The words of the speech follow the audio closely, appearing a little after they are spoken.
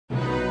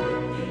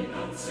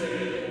Well,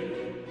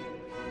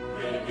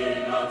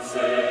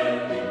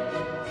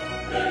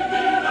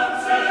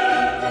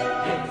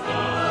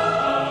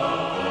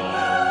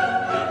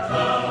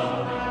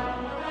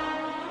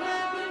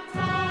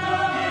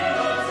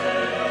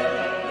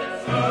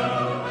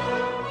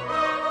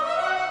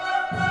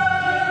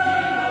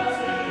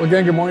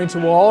 again, good morning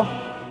to all.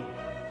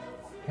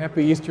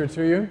 Happy Easter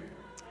to you.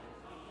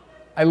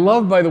 I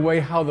love, by the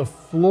way, how the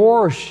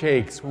floor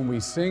shakes when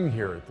we sing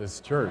here at this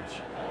church,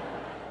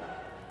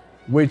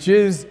 which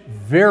is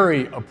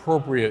very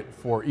appropriate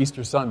for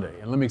Easter Sunday,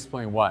 and let me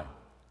explain why.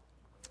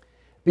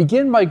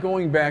 Begin by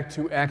going back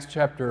to Acts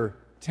chapter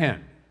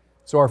 10,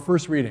 so our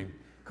first reading.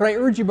 Could I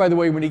urge you, by the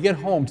way, when you get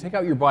home, take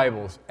out your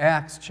Bibles,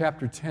 Acts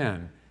chapter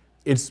 10.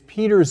 It's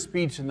Peter's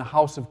speech in the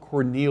house of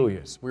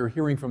Cornelius. We were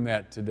hearing from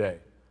that today.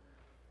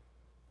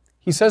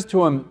 He says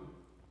to him,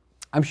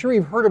 I'm sure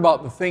you've heard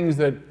about the things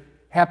that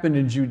happened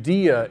in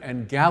Judea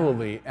and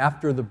Galilee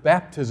after the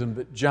baptism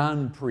that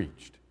John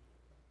preached.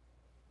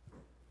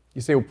 You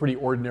say, well, pretty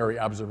ordinary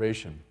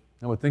observation.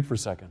 Now, but think for a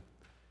second.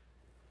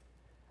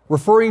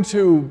 Referring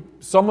to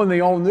someone they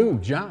all knew,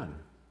 John.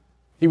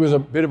 He was a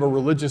bit of a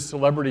religious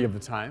celebrity of the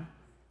time.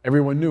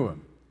 Everyone knew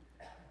him.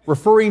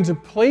 Referring to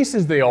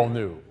places they all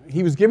knew.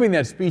 He was giving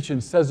that speech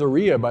in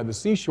Caesarea by the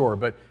seashore,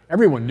 but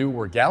everyone knew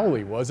where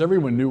Galilee was.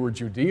 Everyone knew where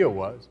Judea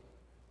was.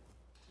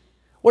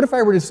 What if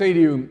I were to say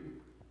to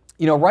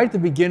you, right at the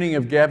beginning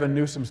of Gavin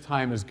Newsom's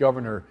time as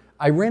governor,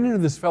 I ran into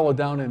this fellow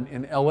down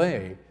in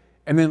L.A.,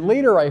 and then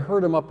later I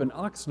heard him up in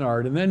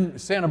Oxnard, and then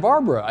Santa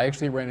Barbara, I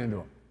actually ran into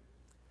him.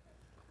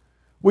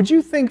 Would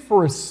you think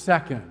for a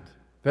second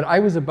that I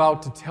was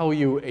about to tell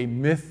you a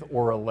myth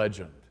or a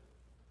legend?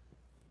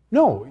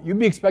 No, you'd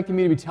be expecting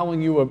me to be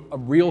telling you a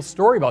real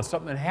story about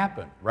something that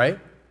happened, right?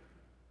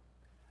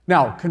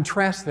 Now,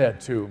 contrast that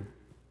to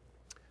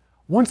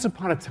once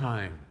upon a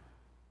time,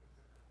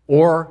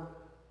 or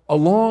a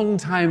long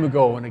time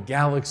ago in a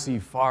galaxy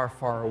far,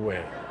 far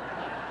away.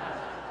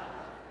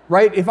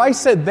 Right? If I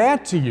said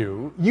that to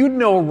you, you'd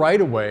know right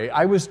away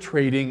I was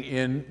trading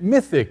in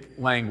mythic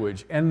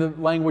language and the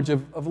language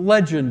of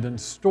legend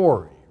and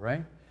story,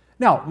 right?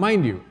 Now,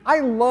 mind you, I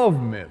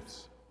love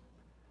myths.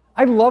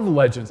 I love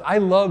legends. I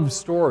love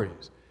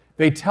stories.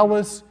 They tell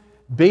us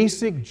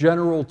basic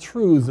general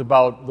truths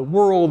about the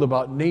world,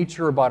 about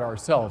nature, about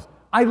ourselves.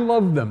 I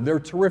love them.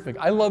 They're terrific.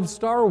 I love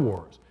Star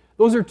Wars.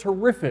 Those are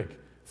terrific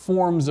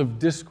forms of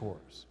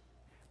discourse.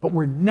 But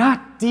we're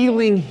not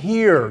dealing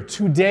here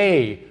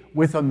today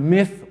with a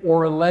myth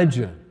or a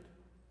legend.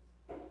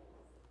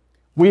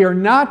 We are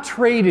not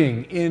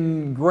trading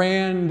in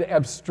grand,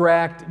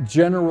 abstract,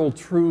 general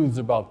truths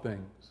about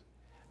things.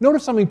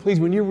 Notice something, please,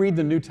 when you read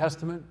the New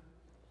Testament,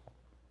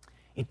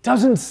 it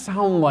doesn't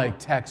sound like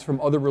texts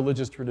from other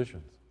religious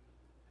traditions.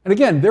 And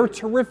again, they're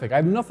terrific. I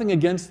have nothing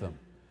against them.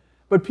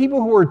 But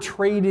people who are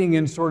trading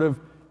in sort of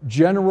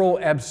general,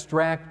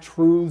 abstract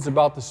truths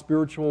about the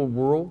spiritual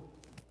world,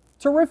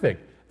 terrific.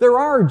 There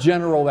are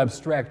general,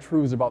 abstract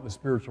truths about the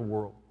spiritual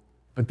world.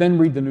 But then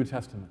read the New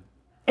Testament.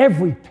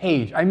 Every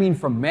page, I mean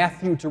from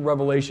Matthew to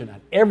Revelation,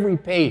 on every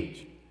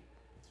page,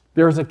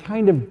 there's a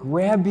kind of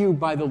grab you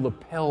by the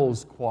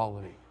lapels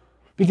quality.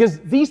 Because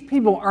these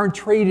people aren't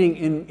trading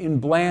in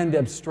bland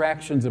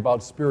abstractions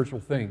about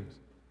spiritual things.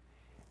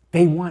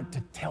 They want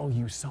to tell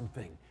you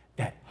something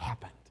that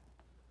happened.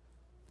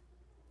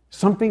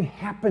 Something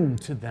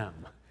happened to them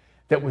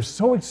that was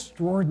so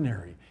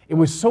extraordinary. It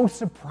was so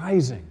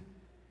surprising.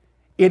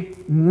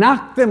 It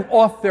knocked them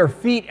off their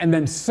feet and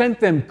then sent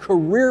them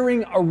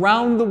careering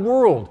around the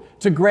world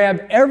to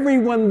grab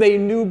everyone they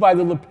knew by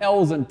the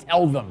lapels and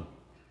tell them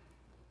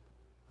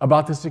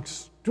about this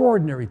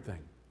extraordinary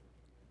thing.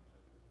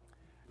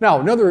 Now,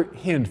 another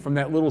hint from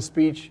that little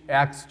speech,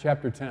 Acts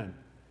chapter 10.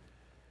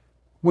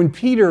 When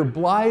Peter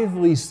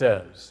blithely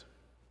says,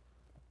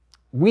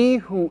 "We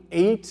who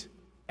ate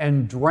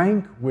and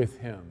drank with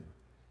him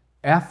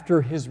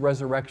after his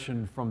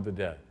resurrection from the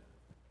dead."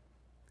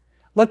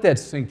 Let that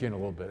sink in a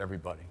little bit,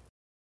 everybody.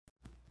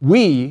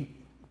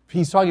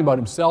 He's talking about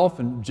himself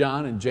and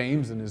John and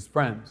James and his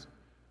friends,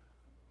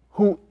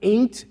 who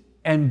ate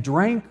and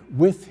drank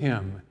with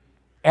him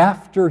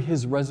after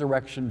his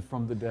resurrection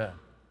from the dead.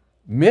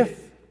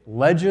 Myth,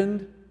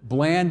 legend,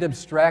 bland,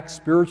 abstract,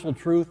 spiritual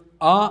truth,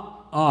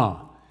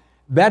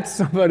 That's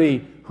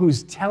somebody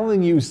who's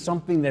telling you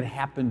something that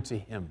happened to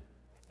him.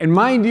 And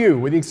mind you,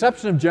 with the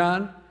exception of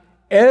John,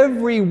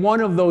 every one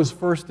of those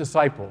first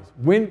disciples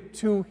went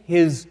to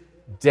his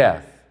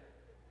death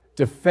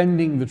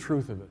defending the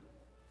truth of it.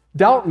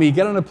 Doubt me,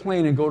 get on a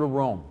plane and go to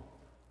Rome.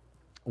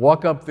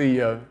 Walk up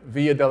the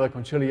Via della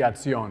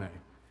Conciliazione,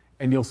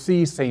 and you'll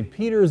see St.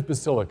 Peter's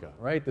Basilica,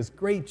 right? This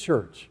great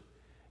church.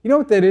 You know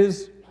what that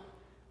is?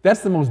 That's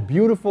the most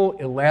beautiful,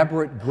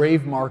 elaborate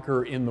grave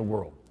marker in the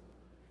world.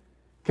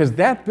 Because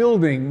that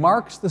building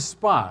marks the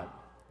spot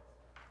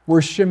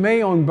where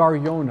Shimeon Bar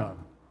Yonah,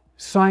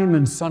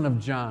 Simon, son of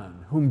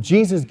John, whom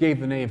Jesus gave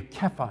the name of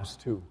Kephas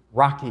to,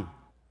 Rocky.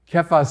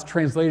 Kephas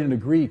translated into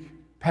Greek,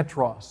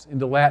 Petros,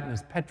 into Latin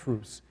as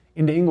Petrus,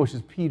 into English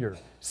as Peter.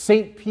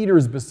 St.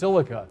 Peter's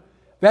Basilica.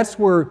 That's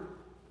where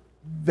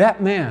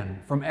That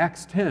man from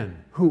Acts 10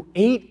 who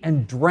ate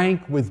and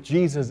drank with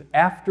Jesus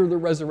after the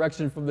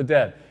resurrection from the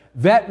dead,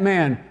 that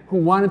man who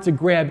wanted to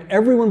grab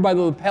everyone by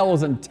the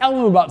lapels and tell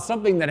them about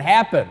something that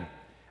happened,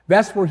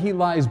 that's where he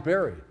lies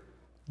buried.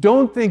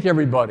 Don't think,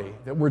 everybody,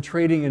 that we're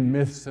trading in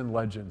myths and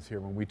legends here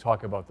when we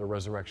talk about the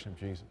resurrection of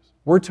Jesus.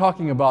 We're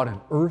talking about an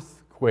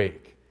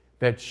earthquake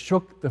that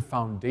shook the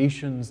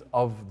foundations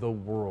of the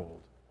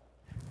world.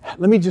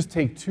 Let me just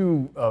take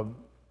two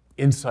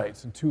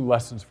insights and two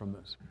lessons from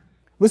this.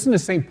 Listen to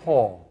St.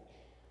 Paul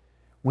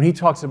when he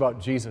talks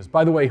about Jesus,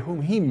 by the way,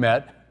 whom he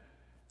met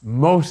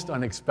most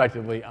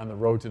unexpectedly on the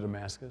road to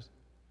Damascus,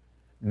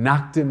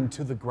 knocked him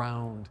to the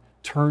ground,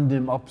 turned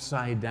him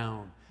upside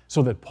down,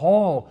 so that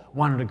Paul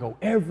wanted to go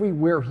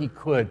everywhere he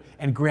could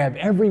and grab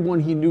everyone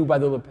he knew by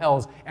the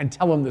lapels and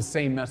tell them the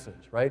same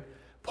message, right?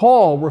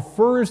 Paul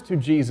refers to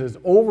Jesus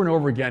over and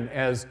over again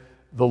as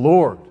the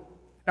Lord.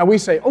 Now we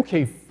say,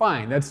 okay,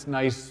 fine, that's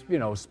nice,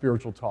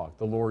 spiritual talk,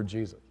 the Lord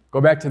Jesus.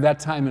 Go back to that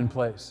time and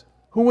place.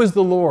 Who was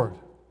the Lord?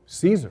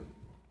 Caesar.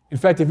 In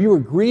fact, if you were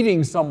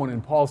greeting someone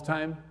in Paul's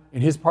time,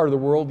 in his part of the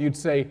world, you'd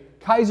say,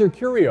 Kaiser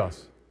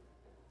Kyrios.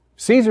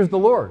 Caesar's the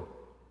Lord.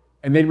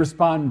 And they'd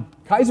respond,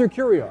 Kaiser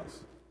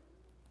Kyrios.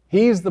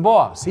 He's the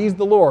boss. He's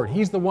the Lord.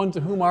 He's the one to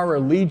whom our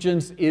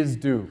allegiance is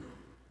due.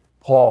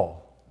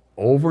 Paul,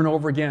 over and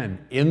over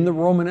again, in the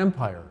Roman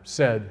Empire,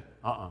 said,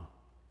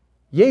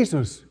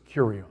 Jesus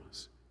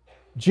Kyrios.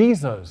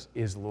 Jesus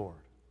is Lord.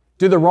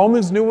 Did the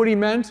Romans know what he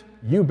meant?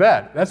 You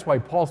bet. That's why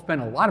Paul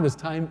spent a lot of his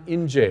time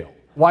in jail.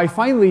 Why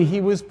finally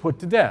he was put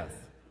to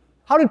death.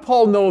 How did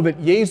Paul know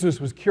that Jesus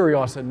was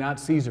Kyrios and not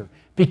Caesar?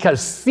 Because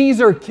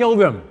Caesar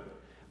killed him,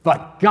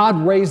 but God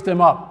raised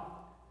him up.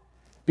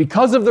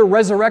 Because of the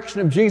resurrection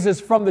of Jesus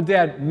from the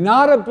dead,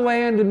 not a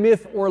bland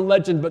myth or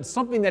legend, but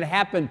something that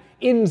happened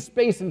in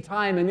space and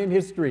time and in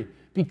history.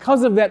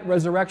 Because of that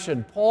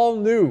resurrection, Paul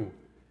knew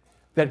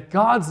that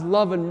God's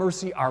love and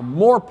mercy are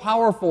more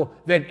powerful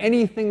than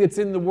anything that's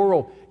in the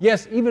world.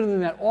 Yes, even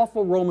in that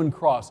awful Roman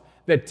cross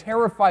that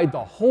terrified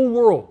the whole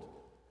world,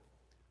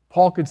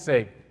 Paul could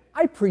say,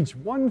 I preach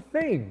one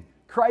thing,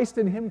 Christ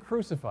and Him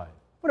crucified.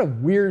 What a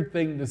weird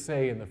thing to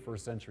say in the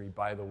first century,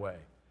 by the way.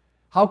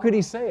 How could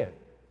he say it?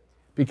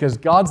 Because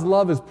God's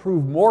love has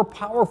proved more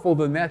powerful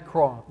than that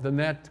cross.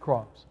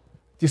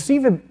 Do you see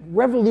the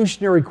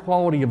revolutionary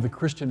quality of the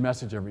Christian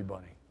message,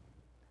 everybody?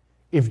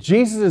 If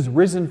Jesus is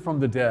risen from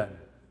the dead,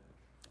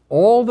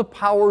 all the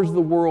powers of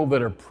the world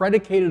that are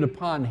predicated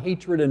upon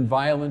hatred and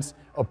violence,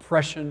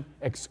 oppression,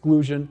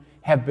 exclusion,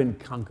 have been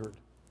conquered.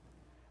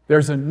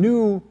 There's a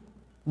new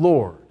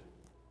Lord.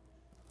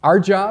 Our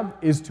job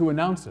is to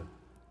announce it.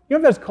 You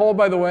know what that's called,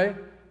 by the way?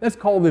 That's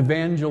called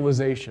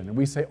evangelization. And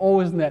we say,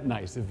 oh, isn't that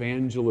nice?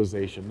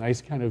 Evangelization, nice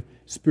kind of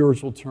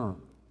spiritual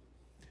term.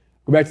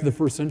 Go back to the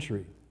first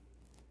century.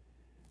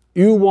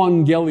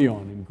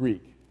 Euangelion in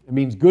Greek. It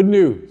means good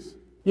news.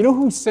 You know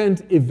who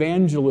sent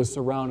evangelists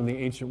around in the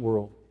ancient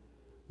world?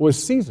 It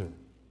was Caesar.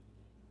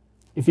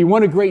 If he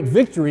won a great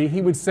victory,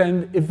 he would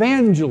send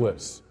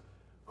evangelists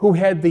who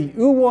had the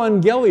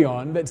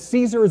euangelion that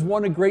Caesar has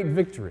won a great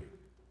victory.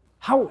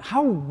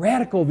 How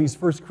radical these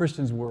first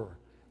Christians were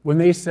when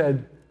they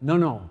said,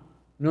 no.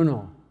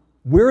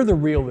 We're the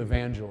real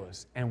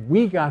evangelists, and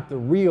we got the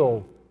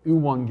real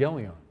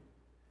euangelion.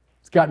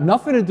 It's got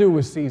nothing to do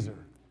with Caesar,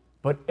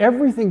 but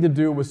everything to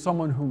do with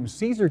someone whom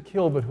Caesar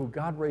killed, but who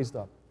God raised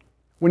up.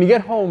 When you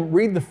get home,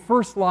 read the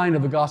first line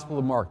of the Gospel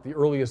of Mark, the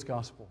earliest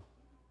Gospel.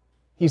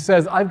 He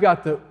says, I've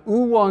got the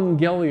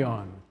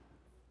euangelion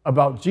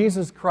about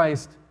Jesus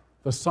Christ,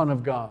 the Son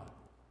of God.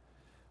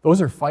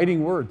 Those are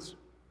fighting words.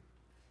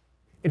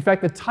 In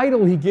fact, the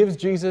title he gives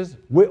Jesus,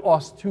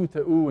 Huios tou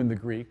theou in the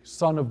Greek,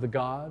 Son of the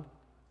God,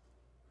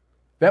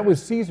 that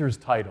was Caesar's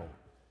title.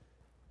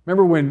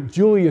 Remember when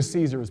Julius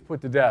Caesar was put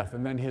to death,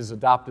 and then his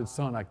adopted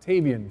son,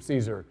 Octavian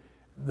Caesar,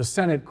 the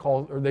Senate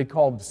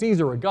called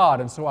Caesar a god,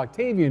 and so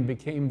Octavian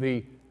became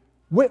the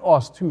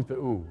Huios tou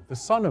theou, the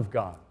Son of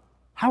God.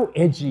 How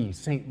edgy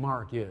St.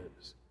 Mark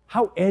is.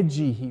 How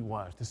edgy he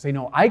was to say,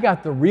 no, I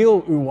got the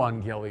real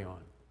euangelion.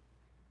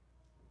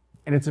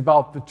 And it's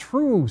about the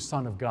true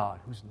Son of God,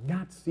 who's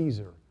not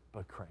Caesar,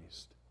 but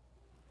Christ.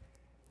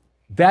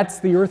 That's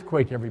the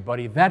earthquake,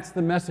 everybody. That's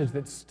the message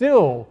that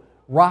still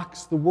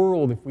rocks the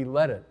world if we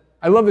let it.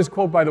 I love this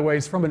quote, by the way.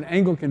 It's from an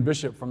Anglican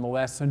bishop from the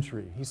last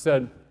century. He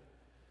said,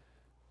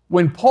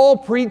 when Paul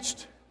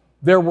preached,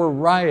 there were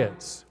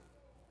riots.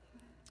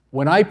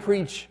 When I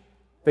preach,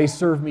 they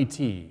serve me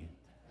tea.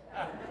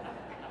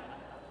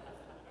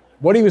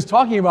 What he was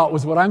talking about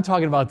was what I'm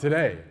talking about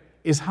today,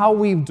 is how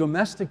we've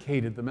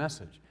domesticated the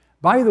message.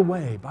 By the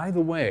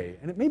way,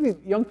 and maybe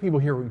young people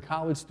here,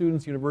 college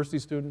students, university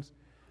students,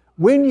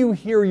 when you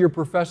hear your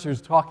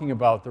professors talking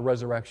about the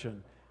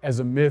resurrection as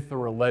a myth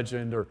or a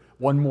legend or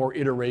one more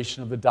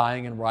iteration of the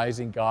dying and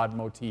rising God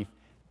motif,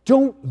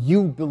 don't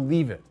you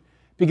believe it.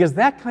 Because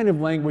that kind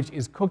of language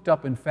is cooked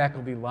up in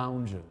faculty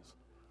lounges.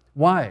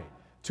 Why?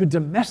 To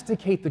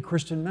domesticate the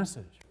Christian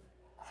message.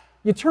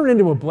 You turn it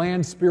into a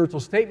bland spiritual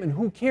statement,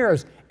 who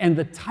cares? And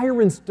the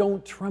tyrants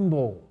don't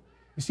tremble.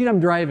 You see what I'm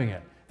driving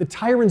at? The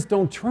tyrants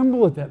don't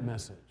tremble at that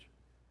message.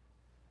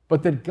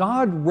 But that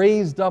God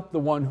raised up the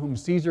one whom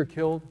Caesar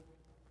killed,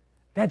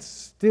 that's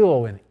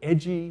still an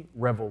edgy,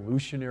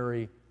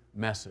 revolutionary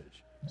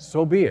message.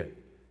 So be it.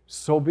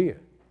 So be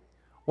it.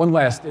 One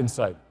last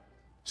insight.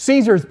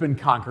 Caesar's been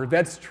conquered,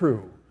 that's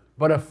true,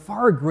 but a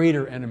far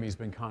greater enemy's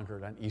been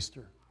conquered on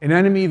Easter. An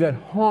enemy that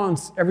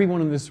haunts everyone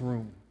in this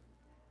room.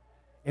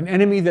 An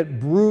enemy that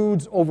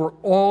broods over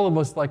all of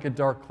us like a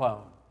dark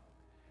cloud.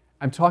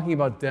 I'm talking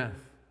about death.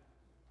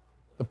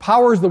 The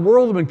powers of the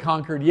world have been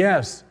conquered,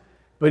 yes,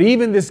 but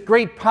even this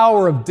great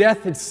power of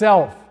death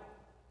itself,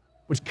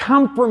 which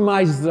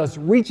compromises us,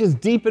 reaches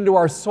deep into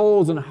our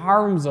souls and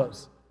harms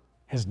us,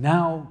 has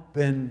now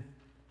been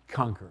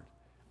conquered.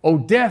 O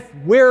death,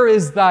 where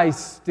is thy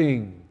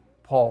sting?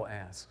 Paul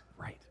asked.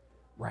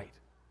 Right.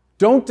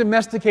 Don't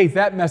domesticate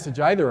that message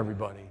either,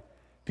 everybody,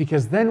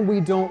 because then we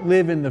don't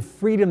live in the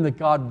freedom that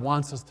God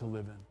wants us to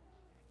live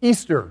in.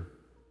 Easter,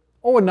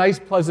 a nice,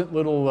 pleasant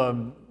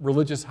little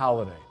religious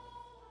holiday.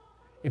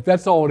 If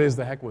that's all it is,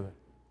 the heck with it.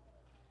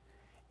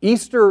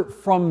 Easter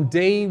from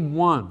day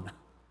one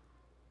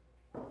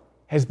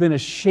has been a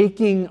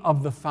shaking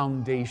of the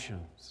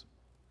foundations.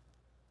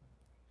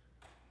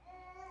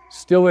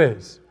 Still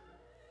is.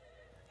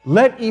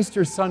 Let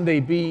Easter Sunday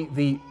be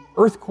the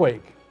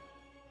earthquake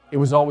it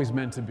was always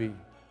meant to be.